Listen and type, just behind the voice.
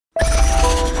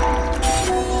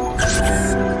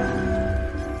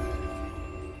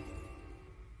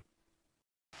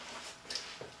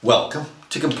Welcome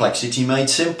to Complexity Made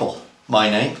Simple.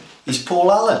 My name is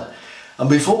Paul Allen, and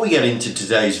before we get into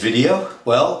today's video,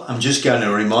 well, I'm just going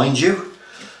to remind you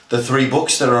the 3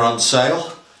 books that are on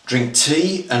sale. Drink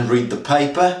tea and read the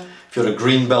paper. If you're a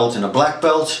green belt and a black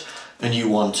belt and you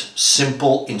want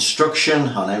simple instruction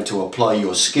on how to apply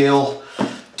your skill,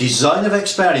 design of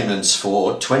experiments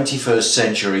for 21st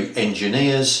century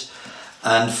engineers,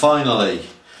 and finally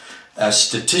a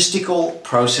statistical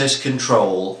process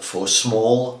control for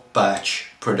small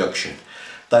batch production.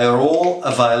 They are all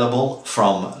available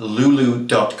from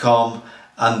lulu.com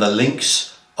and the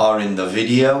links are in the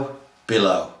video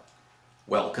below.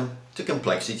 Welcome to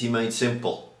Complexity Made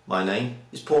Simple. My name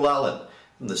is Paul Allen,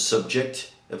 and the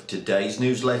subject of today's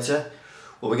newsletter,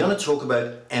 well, we're going to talk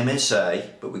about MSA,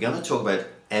 but we're going to talk about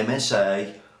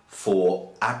MSA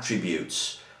for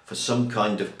attributes, for some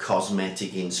kind of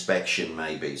cosmetic inspection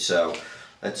maybe. So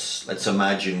let's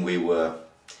imagine we were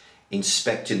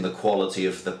inspecting the quality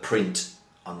of the print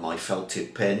on my felt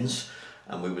tip pens,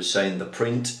 and we were saying the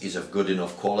print is of good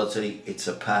enough quality, it's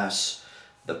a pass,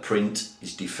 the print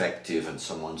is defective, and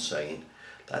someone's saying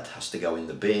that has to go in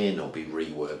the bin or be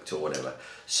reworked or whatever.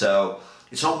 So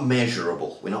it's not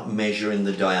measurable. We're not measuring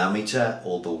the diameter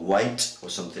or the weight or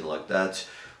something like that.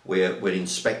 We're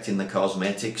inspecting the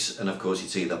cosmetics, and of course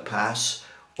it's either pass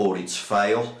or it's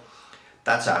fail.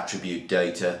 That's attribute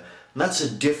data, and that's a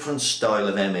different style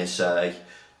of MSA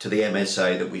to the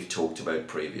MSA that we've talked about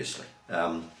previously.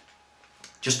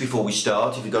 Just before we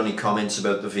start, if you've got any comments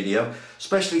about the video,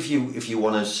 especially if you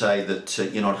want to say that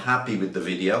you're not happy with the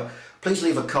video, please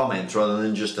leave a comment rather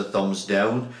than just a thumbs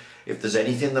down. If there's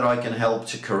anything that I can help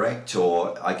to correct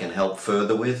or I can help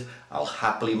further with, I'll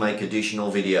happily make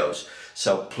additional videos.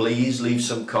 So please leave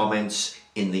some comments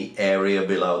in the area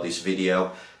below this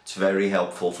video. It's very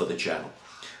helpful for the channel.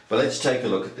 But let's take a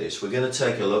look at this. We're going to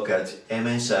take a look at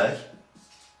MSA.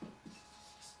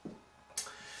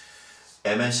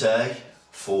 MSA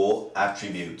for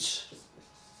attributes.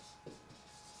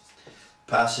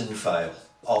 Pass and fail.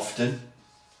 Often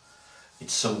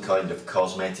it's some kind of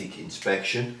cosmetic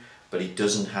inspection, but it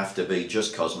doesn't have to be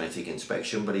just cosmetic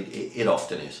inspection, but it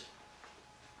often is.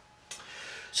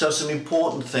 So some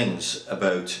important things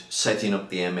about setting up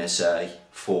the MSA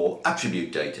for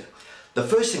attribute data. The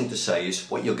first thing to say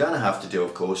is what you're going to have to do,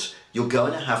 of course, you're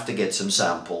going to have to get some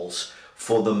samples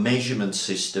for the measurement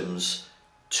systems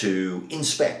to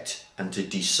inspect and to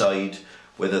decide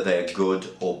whether they're good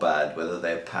or bad, whether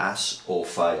they're pass or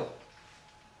fail.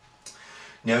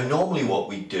 Now, normally what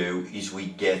we do is we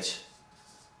get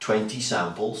 20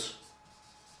 samples,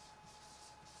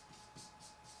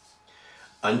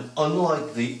 and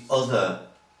unlike the other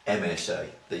MSA,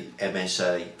 the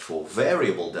MSA for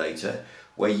variable data,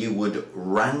 where you would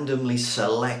randomly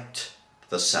select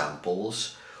the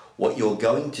samples, what you're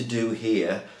going to do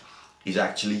here is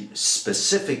actually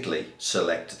specifically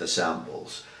select the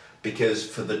samples, because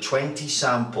for the 20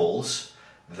 samples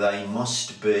they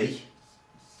must be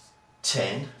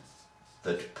 10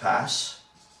 that pass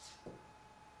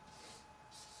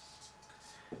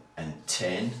and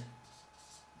 10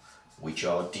 which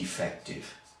are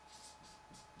defective.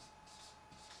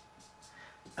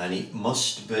 And it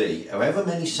must be however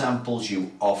many samples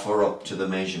you offer up to the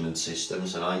measurement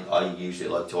systems, and I usually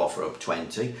like to offer up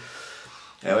 20.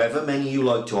 However many you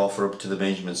like to offer up to the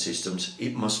measurement systems,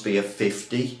 it must be a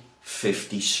 50-50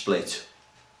 split.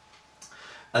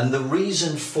 And the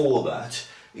reason for that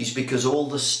is because all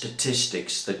the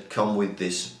statistics that come with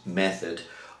this method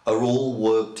are all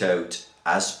worked out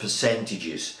as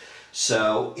percentages.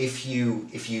 So if you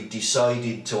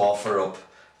decided to offer up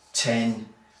 10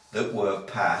 that were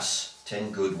pass,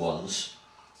 10 good ones,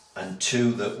 and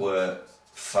 2 that were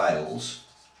fails,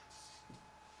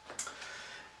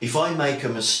 if I make a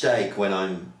mistake when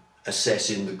I'm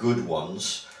assessing the good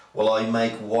ones, well, I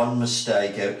make 1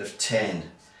 mistake out of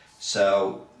 10.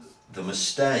 So the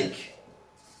mistake,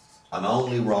 I'm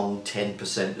only wrong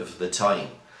 10% of the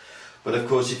time. But of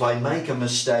course, if I make a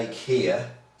mistake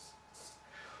here,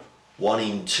 1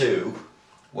 in 2,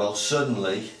 well,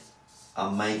 suddenly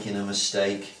I'm making a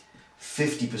mistake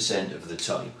 50% of the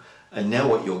time. And now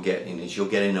what you're getting is you're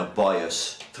getting a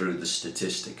bias through the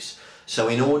statistics. So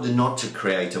in order not to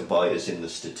create a bias in the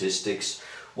statistics,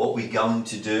 what we're going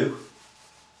to do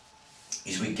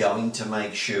is we're going to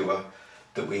make sure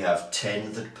that we have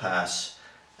 10 that pass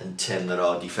and 10 that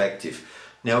are defective.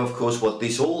 Now, of course, what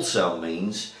this also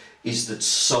means is that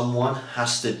someone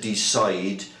has to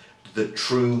decide the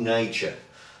true nature.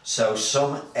 So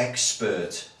some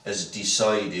expert has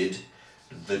decided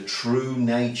the true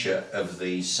nature of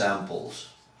these samples.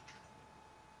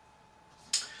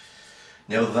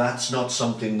 Now that's not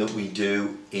something that we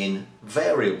do in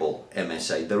variable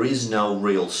MSA. There is no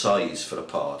real size for a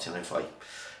part, and if I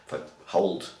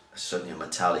hold certainly a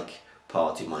metallic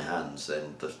part in my hands,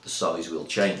 then the size will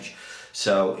change.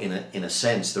 So in a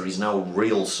sense there is no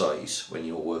real size when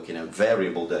you're working out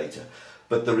variable data,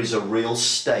 but there is a real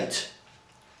state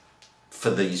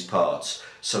for these parts.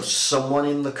 So someone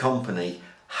in the company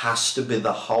has to be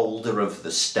the holder of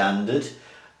the standard,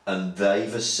 and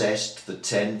they've assessed the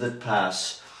 10 that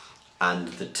pass and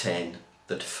the 10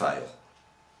 that fail.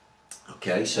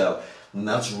 Okay, so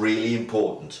that's really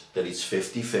important that it's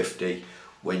 50-50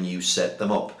 when you set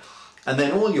them up. And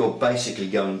then all you're basically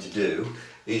going to do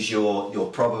is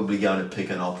you're probably going to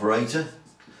pick an operator,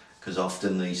 because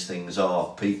often these things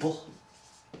are people.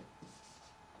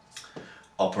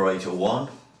 Operator 1,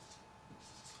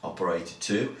 operator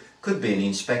 2. Could be an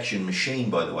inspection machine,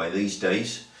 by the way. These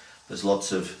days there's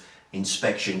lots of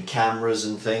inspection cameras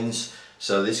and things,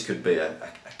 so this could be a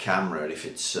camera if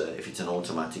it's an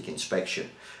automatic inspection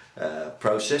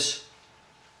process.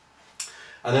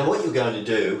 And then what you're going to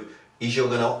do is you're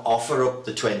going to offer up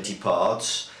the 20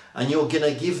 parts, and you're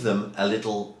going to give them a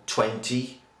little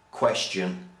 20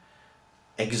 question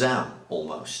exam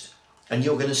almost, and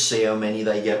you're going to see how many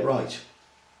they get right.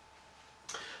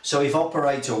 So if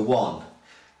operator 1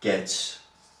 gets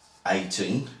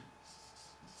 18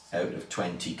 out of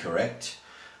 20 correct,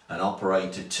 and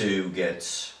operator 2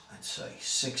 gets, let's say,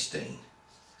 16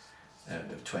 out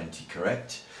of 20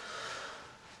 correct,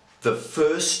 the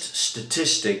first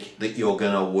statistic that you're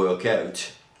going to work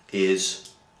out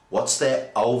is what's their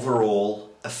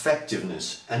overall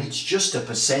effectiveness, and it's just a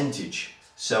percentage.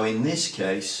 So in this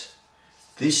case,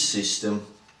 this system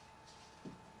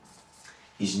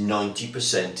is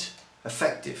 90%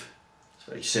 effective. It's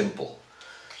very simple.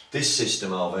 This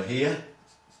system over here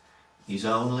is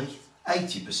only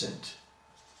 80%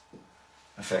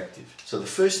 effective. So the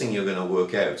first thing you're going to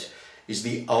work out is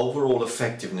the overall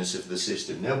effectiveness of the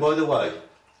system. Now, by the way,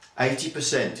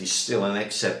 80% is still an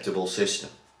acceptable system.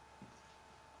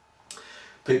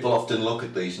 People often look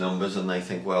at these numbers and they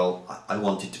think, well, I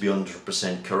want it to be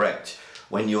 100% correct.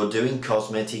 When you're doing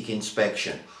cosmetic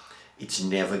inspection, it's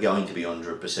never going to be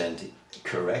 100%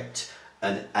 correct,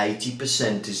 and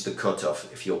 80% is the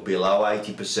cutoff. If you're below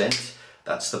 80%,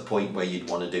 that's the point where you'd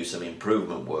want to do some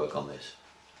improvement work on this.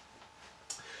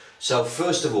 So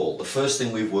first of all, the first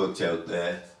thing we've worked out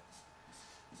there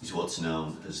is what's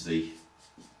known as the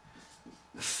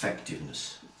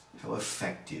effectiveness. How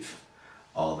effective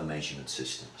are the measurement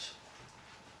systems?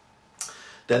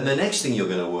 Then the next thing you're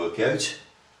going to work out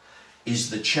is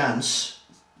the chance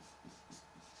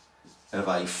of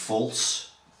a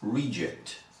false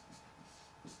reject.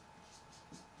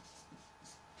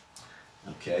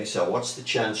 Okay, so what's the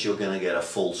chance you're going to get a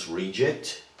false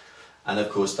reject? And of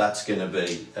course that's going to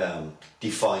be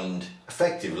defined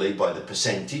effectively by the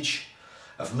percentage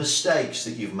of mistakes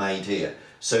that you've made here.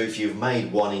 So if you've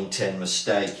made 1 in 10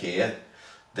 mistake here,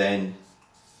 then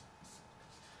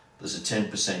there's a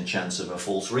 10% chance of a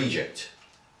false reject.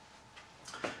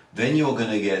 Then you're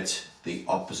going to get the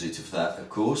opposite of that, of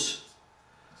course.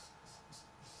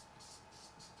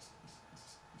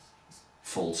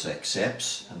 False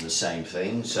accepts, and the same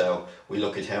thing. So we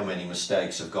look at how many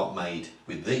mistakes have got made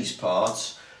with these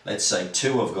parts. Let's say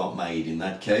 2 have got made in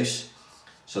that case.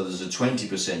 So there's a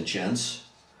 20% chance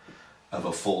of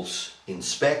a false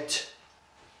inspect.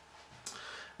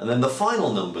 And then the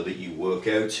final number that you work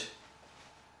out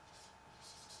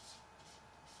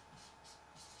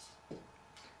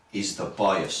is the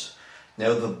bias.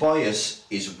 Now the bias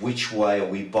is which way are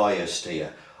we biased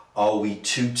here? Are we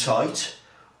too tight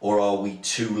or are we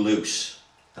too loose?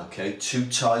 Okay, too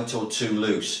tight or too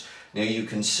loose. Now you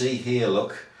can see here,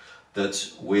 look,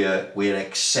 that we're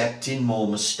accepting more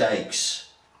mistakes,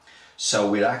 so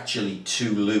we're actually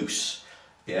too loose.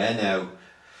 Yeah, now,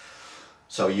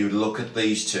 so you look at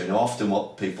these two. Now often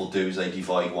what people do is they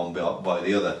divide one by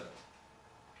the other,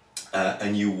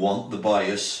 and you want the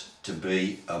bias to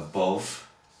be above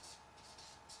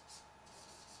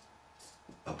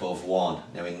 1.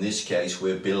 Now in this case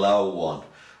we're below 1.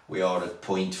 We are at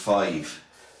 0.5,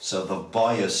 so the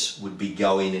bias would be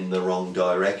going in the wrong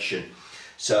direction.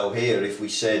 So here, if we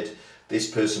said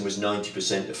this person was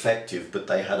 90% effective but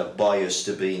they had a bias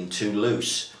to being too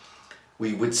loose,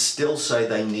 we would still say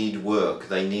they need work,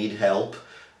 they need help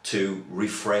to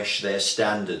refresh their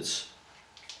standards.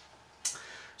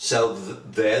 So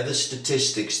they're the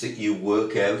statistics that you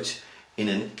work out in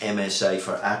an MSA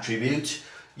for attribute.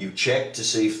 You check to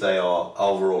see if they are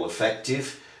overall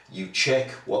effective. You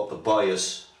check what the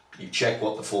bias, you check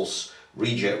what the false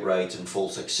reject rate and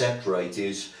false accept rate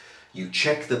is. You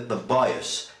check that the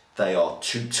bias, they are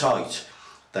too tight.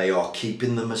 They are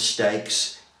keeping the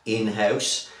mistakes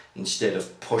in-house instead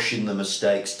of pushing the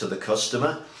mistakes to the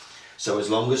customer. So as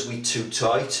long as we're too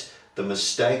tight, the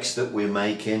mistakes that we're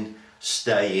making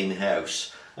stay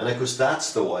in-house. And of course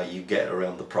that's the way you get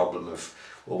around the problem of,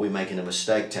 well, we're making a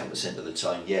mistake 10% of the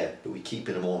time, yeah, but we're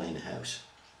keeping them all in-house.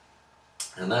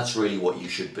 And that's really what you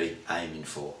should be aiming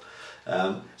for.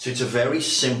 So it's a very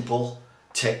simple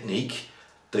technique.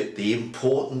 The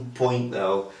important point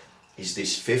though is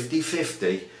this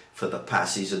 50-50 for the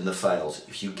passes and the fails.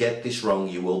 If you get this wrong,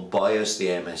 you will bias the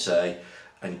MSA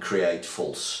and create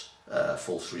false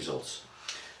results.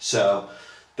 So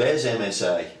there's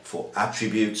MSA for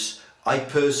attributes. I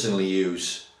personally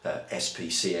use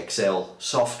SPC Excel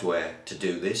software to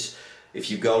do this.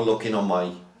 If you go looking on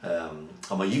my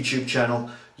YouTube channel,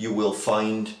 you will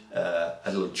find a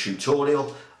little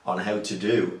tutorial on how to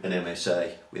do an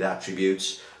MSA with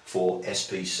attributes for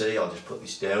SPC. I'll just put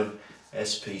this down.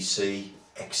 SPC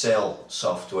Excel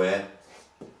software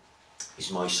is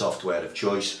my software of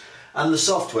choice, and the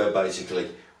software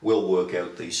basically will work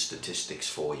out these statistics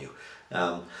for you.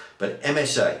 But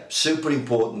MSA, super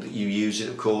important that you use it,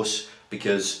 of course,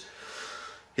 because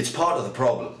it's part of the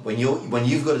problem. When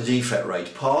you've got a defect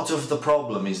rate, part of the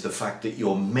problem is the fact that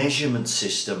your measurement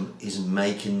system is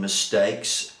making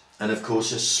mistakes. And of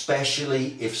course,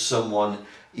 especially if someone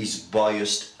is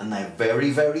biased and they're very,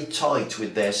 very tight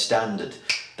with their standard,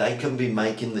 they can be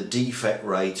making the defect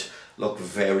rate look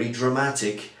very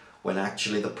dramatic when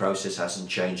actually the process hasn't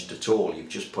changed at all. You've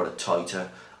just put a tighter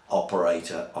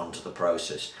operator onto the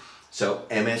process. So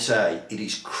MSA, it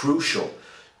is crucial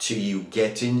to you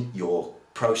getting your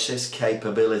process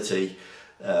capability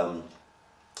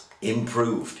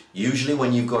improved. Usually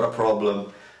when you've got a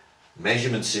problem,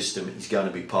 measurement system is going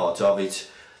to be part of it.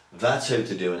 That's how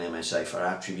to do an MSA for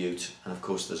attribute, and of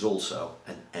course there's also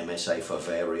an MSA for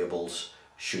variables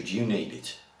should you need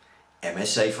it.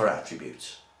 MSA for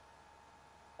attributes.